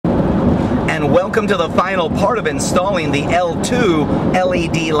welcome to the final part of installing the L2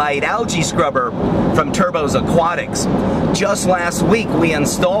 LED light algae scrubber from Turbo's Aquatics. Just last week we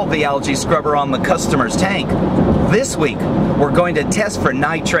installed the algae scrubber on the customer's tank. This week we're going to test for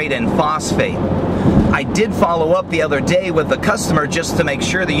nitrate and phosphate. I did follow up the other day with the customer just to make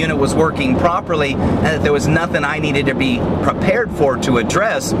sure the unit was working properly and that there was nothing I needed to be prepared for to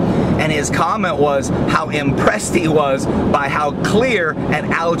address, and his comment was how impressed he was by how clear and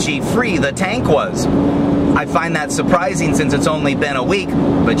algae-free the tank was. I find that surprising since it's only been a week,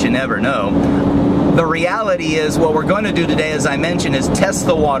 but you never know. The reality is what we're going to do today, as I mentioned, is test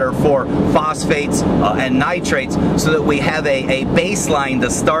the water for phosphates and nitrates so that we have a baseline to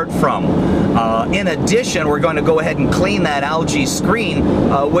start from. In addition, we're going to go ahead and clean that algae screen,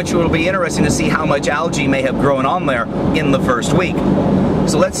 which will be interesting to see how much algae may have grown on there in the first week.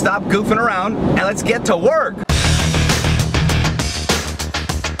 So let's stop goofing around and let's get to work.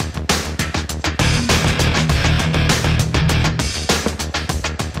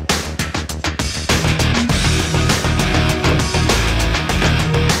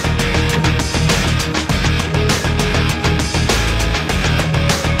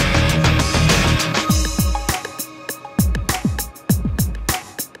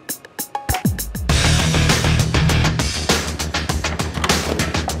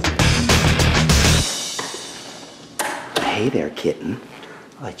 Hey there, kitten.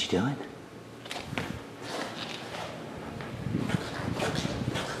 What you doing?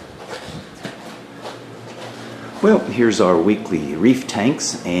 Well, here's our weekly reef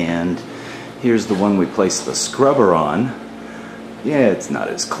tanks, and here's the one we placed the scrubber on. Yeah, it's not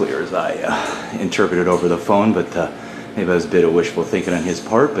as clear as I interpreted over the phone, but maybe that was a bit of wishful thinking on his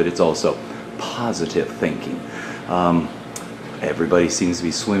part, but it's also positive thinking. Everybody seems to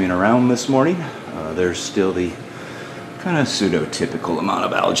be swimming around this morning. There's still the kind of pseudo-typical amount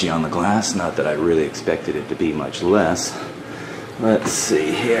of algae on the glass, not that I really expected it to be much less. Let's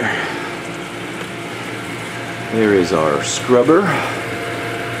see here. There is our scrubber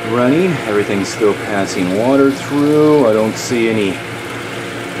running. Everything's still passing water through. I don't see any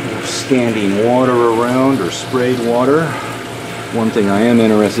standing water around or sprayed water. One thing I am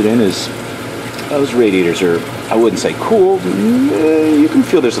interested in is those radiators are, I wouldn't say cool. You can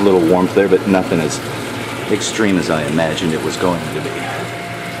feel there's a little warmth there, but nothing as extreme as I imagined it was going to be.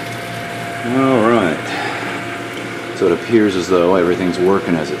 Alright, so it appears as though everything's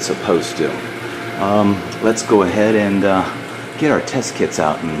working as it's supposed to. Let's go ahead and get our test kits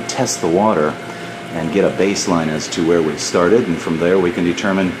out and test the water and get a baseline as to where we started, and from there we can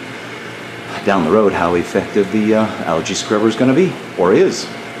determine down the road how effective the algae scrubber is going to be, or is.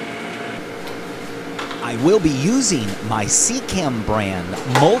 I will be using my Seachem brand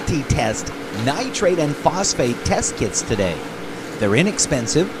multi-test nitrate and phosphate test kits today. They're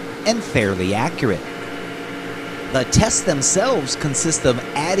inexpensive and fairly accurate. The tests themselves consist of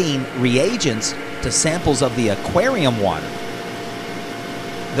adding reagents to samples of the aquarium water.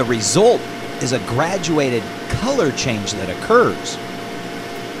 The result is a graduated color change that occurs.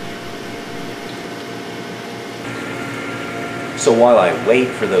 So while I wait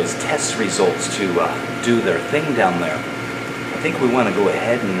for those test results to do their thing down there, I think we want to go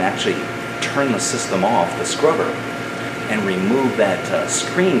ahead and actually turn the system off, the scrubber, and remove that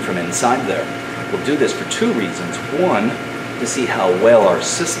screen from inside there. We'll do this for two reasons. One, to see how well our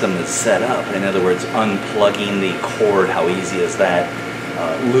system is set up. In other words, unplugging the cord, how easy is that?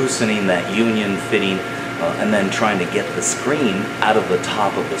 Loosening that union fitting, and then trying to get the screen out of the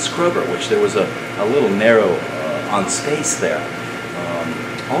top of the scrubber, which there was a little narrow on space there.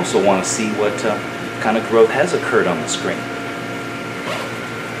 Also want to see what kind of growth has occurred on the screen.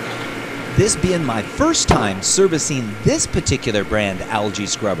 This being my first time servicing this particular brand algae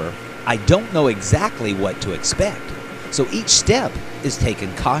scrubber, I don't know exactly what to expect, so each step is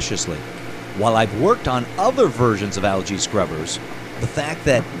taken cautiously. While I've worked on other versions of algae scrubbers, the fact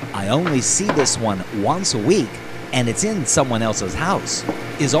that I only see this one once a week and it's in someone else's house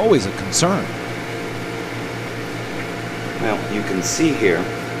is always a concern. Well, you can see here,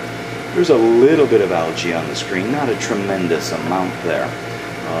 there's a little bit of algae on the screen, not a tremendous amount there.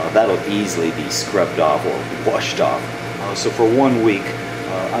 That'll easily be scrubbed off or washed off. So for 1 week,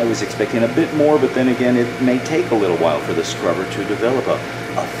 I was expecting a bit more, but then again, it may take a little while for the scrubber to develop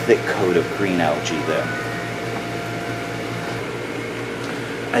a thick coat of green algae there.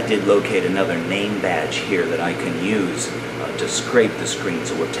 I did locate another name badge here that I can use to scrape the screen,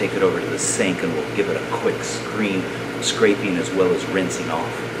 so we'll take it over to the sink and we'll give it a quick scraping as well as rinsing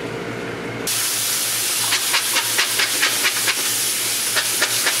off.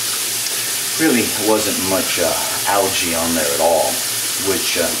 Really wasn't much algae on there at all.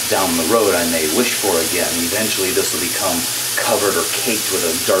 which down the road I may wish for again. Eventually this will become covered or caked with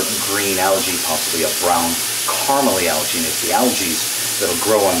a dark green algae, possibly a brown caramely algae, and it's the algae that'll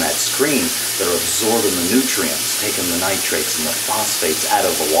grow on that screen that are absorbing the nutrients, taking the nitrates and the phosphates out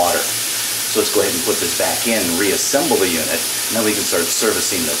of the water. So let's go ahead and put this back in, reassemble the unit, and then we can start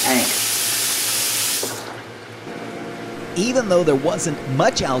servicing the tank. Even though there wasn't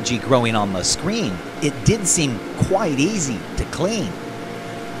much algae growing on the screen, it did seem quite easy to clean.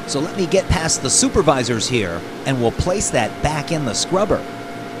 So let me get past the supervisors here and we'll place that back in the scrubber.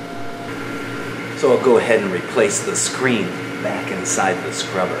 So I'll go ahead and replace the screen back inside the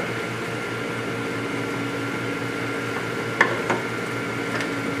scrubber.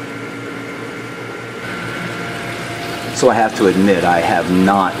 So I have to admit, I have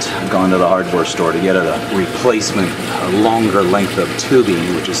not gone to the hardware store to get a replacement, a longer length of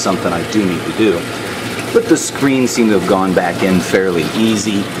tubing, which is something I do need to do. But the screen seemed to have gone back in fairly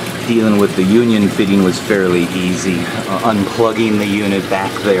easy. Dealing with the union fitting was fairly easy. Unplugging the unit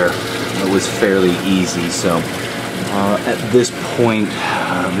back there was fairly easy. So at this point,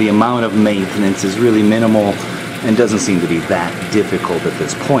 the amount of maintenance is really minimal and doesn't seem to be that difficult at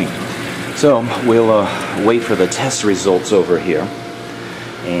this point. So we'll wait for the test results over here,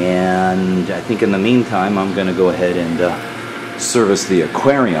 and I think in the meantime I'm going to go ahead and service the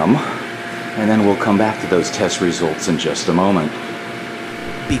aquarium, and then we'll come back to those test results in just a moment.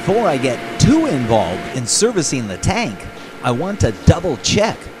 Before I get too involved in servicing the tank, I want to double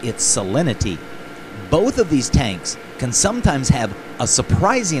check its salinity. Both of these tanks can sometimes have a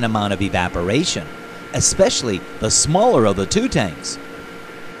surprising amount of evaporation, especially the smaller of the two tanks.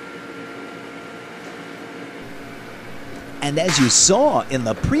 And as you saw in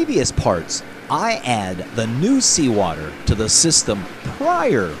the previous parts, I add the new seawater to the system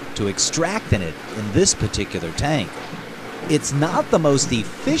prior to extracting it in this particular tank. It's not the most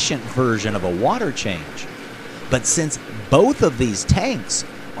efficient version of a water change, but since both of these tanks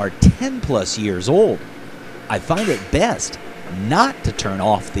are 10+ years old, I find it best not to turn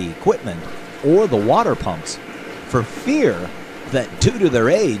off the equipment or the water pumps for fear that due to their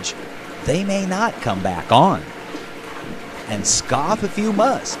age, they may not come back on. And scoff if you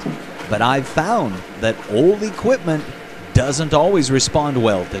must, but I've found that old equipment doesn't always respond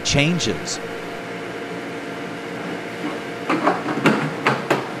well to changes.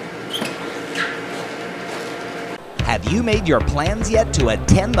 Have you made your plans yet to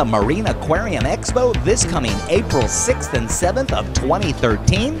attend the Marine Aquarium Expo this coming April 6th and 7th of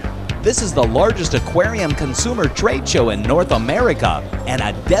 2013? This is the largest aquarium consumer trade show in North America and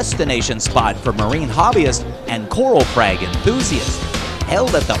a destination spot for marine hobbyists and coral frag enthusiasts.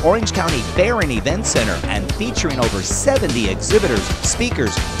 Held at the Orange County Fair and Event Center and featuring over 70 exhibitors,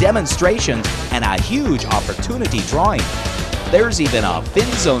 speakers, demonstrations, and a huge opportunity drawing. There's even a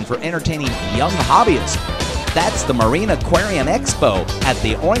fin zone for entertaining young hobbyists. That's the Marine Aquarium Expo at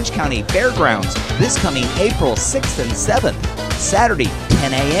the Orange County Fairgrounds this coming April 6th and 7th. Saturday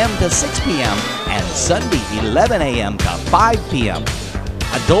 10 a.m. to 6 p.m. and Sunday 11 a.m. to 5 p.m.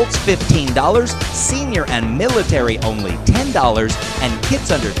 Adults $15, senior and military only $10, and kids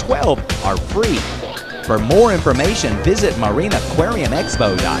under 12 are free. For more information, visit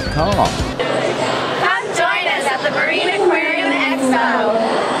marineaquariumexpo.com. Come join us at the Marine Aquarium Expo.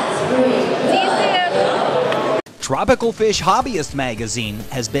 Tropical Fish Hobbyist magazine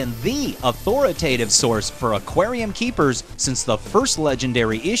has been the authoritative source for aquarium keepers since the first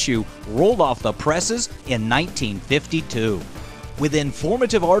legendary issue rolled off the presses in 1952. With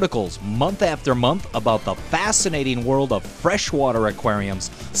informative articles month after month about the fascinating world of freshwater aquariums,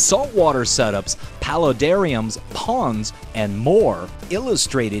 saltwater setups, paludariums, ponds, and more,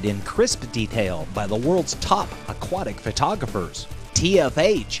 illustrated in crisp detail by the world's top aquatic photographers.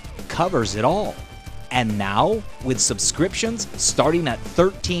 TFH covers it all. And now, with subscriptions starting at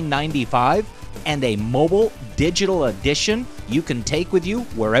 $13.95 and a mobile digital edition you can take with you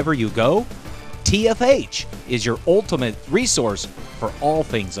wherever you go, TFH is your ultimate resource for all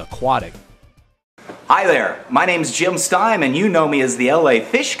things aquatic. Hi there, my name's Jim Stime and you know me as the LA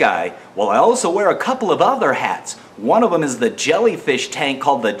Fish Guy. Well, I also wear a couple of other hats. One of them is the jellyfish tank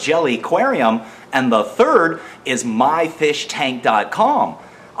called the Jelly Aquarium, and the third is myfishtank.com.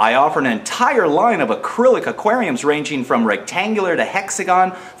 I offer an entire line of acrylic aquariums ranging from rectangular to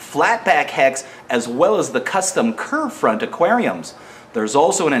hexagon, flatback hex, as well as the custom curve front aquariums. There's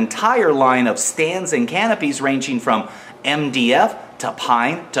also an entire line of stands and canopies ranging from MDF to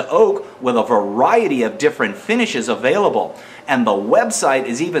pine to oak with a variety of different finishes available. And the website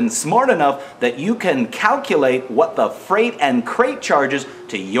is even smart enough that you can calculate what the freight and crate charges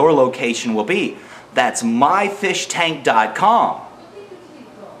to your location will be. That's myfishtank.com.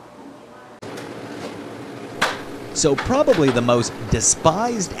 So probably the most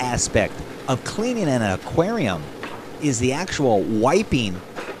despised aspect of cleaning an aquarium is the actual wiping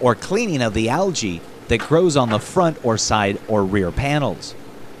or cleaning of the algae that grows on the front or side or rear panels.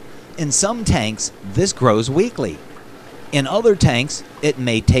 In some tanks, this grows weekly. In other tanks, it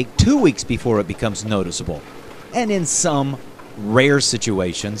may take 2 weeks before it becomes noticeable. And in some rare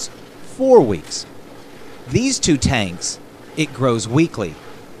situations, 4 weeks. These two tanks, it grows weekly.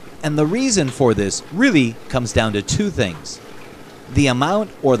 And the reason for this really comes down to two things. The amount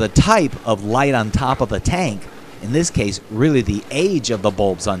or the type of light on top of the tank, in this case, really the age of the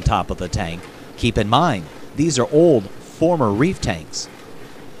bulbs on top of the tank. Keep in mind, these are old, former reef tanks.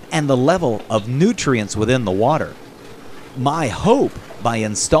 And the level of nutrients within the water. My hope by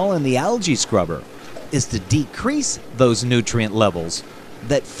installing the algae scrubber is to decrease those nutrient levels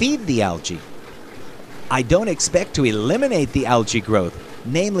that feed the algae. I don't expect to eliminate the algae growth,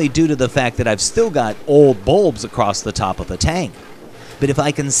 namely due to the fact that I've still got old bulbs across the top of the tank. But if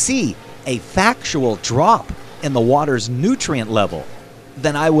I can see a factual drop in the water's nutrient level,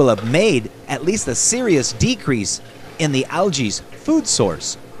 then I will have made at least a serious decrease in the algae's food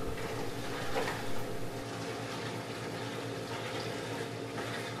source.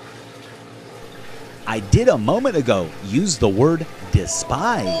 I did a moment ago use the word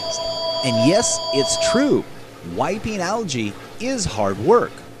despised. And yes, it's true. Wiping algae is hard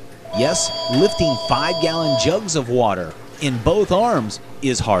work. Yes, lifting 5-gallon jugs of water in both arms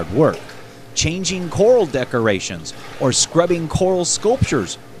is hard work. Changing coral decorations or scrubbing coral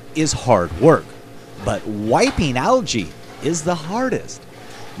sculptures is hard work. But wiping algae is the hardest.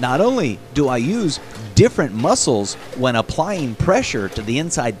 Not only do I use different muscles when applying pressure to the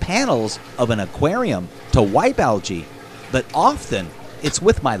inside panels of an aquarium to wipe algae, but often it's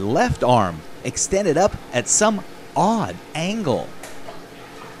with my left arm extended up at some odd angle.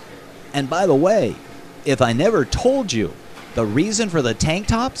 And by the way, if I never told you the reason for the tank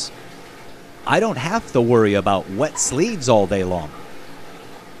tops, I don't have to worry about wet sleeves all day long.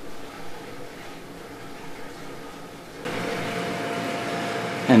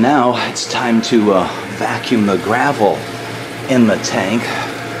 And now it's time to vacuum the gravel in the tank.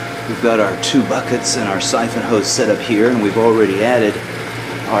 We've got our 2 buckets and our siphon hose set up here, and we've already added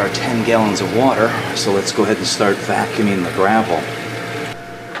our 10 gallons of water. So let's go ahead and start vacuuming the gravel.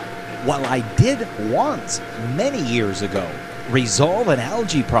 While I did once, many years ago, resolve an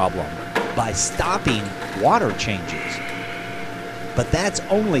algae problem by stopping water changes, but that's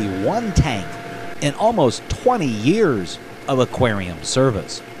only one tank in almost 20 years of aquarium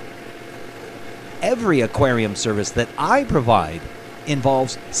service. Every aquarium service that I provide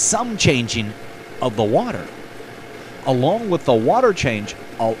involves some changing of the water. Along with the water change,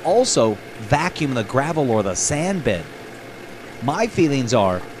 I'll also vacuum the gravel or the sand bed. My feelings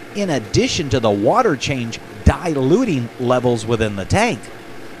are, in addition to the water change diluting levels within the tank,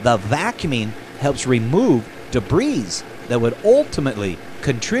 the vacuuming helps remove debris that would ultimately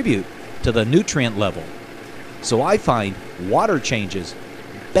contribute to the nutrient level. So I find water changes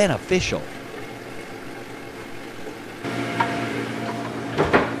beneficial.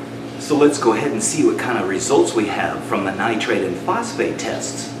 So let's go ahead and see what kind of results we have from the nitrate and phosphate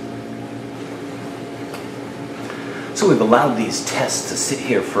tests. So we've allowed these tests to sit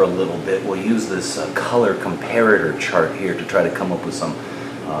here for a little bit. We'll use this color comparator chart here to try to come up with some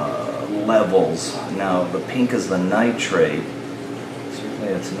levels. Now the pink is the nitrate. Certainly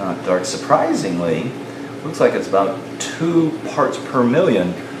it's not dark. Surprisingly, looks like it's about 2 parts per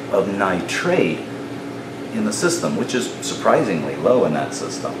million of nitrate in the system, which is surprisingly low in that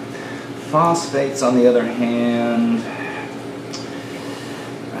system. Phosphates, on the other hand,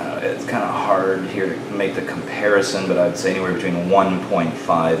 it's kind of hard here to make the comparison, but I'd say anywhere between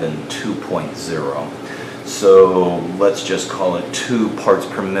 1.5 and 2.0. So let's just call it 2 parts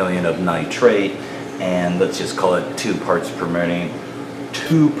per million of nitrate, and let's just call it 2 parts per million,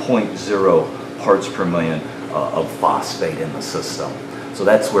 2.0 parts per million of phosphate in the system. So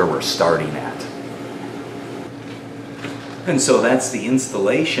that's where we're starting at. And so that's the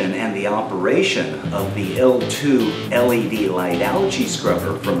installation and the operation of the L2 LED light algae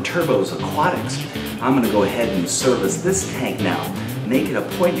scrubber from Turbos Aquatics. I'm going to go ahead and service this tank now. Make it a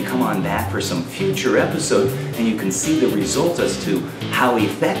point to come on back for some future episodes, and you can see the results as to how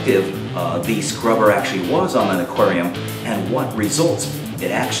effective the scrubber actually was on an aquarium and what results it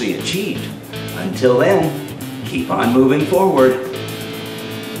actually achieved. Until then, keep on moving forward.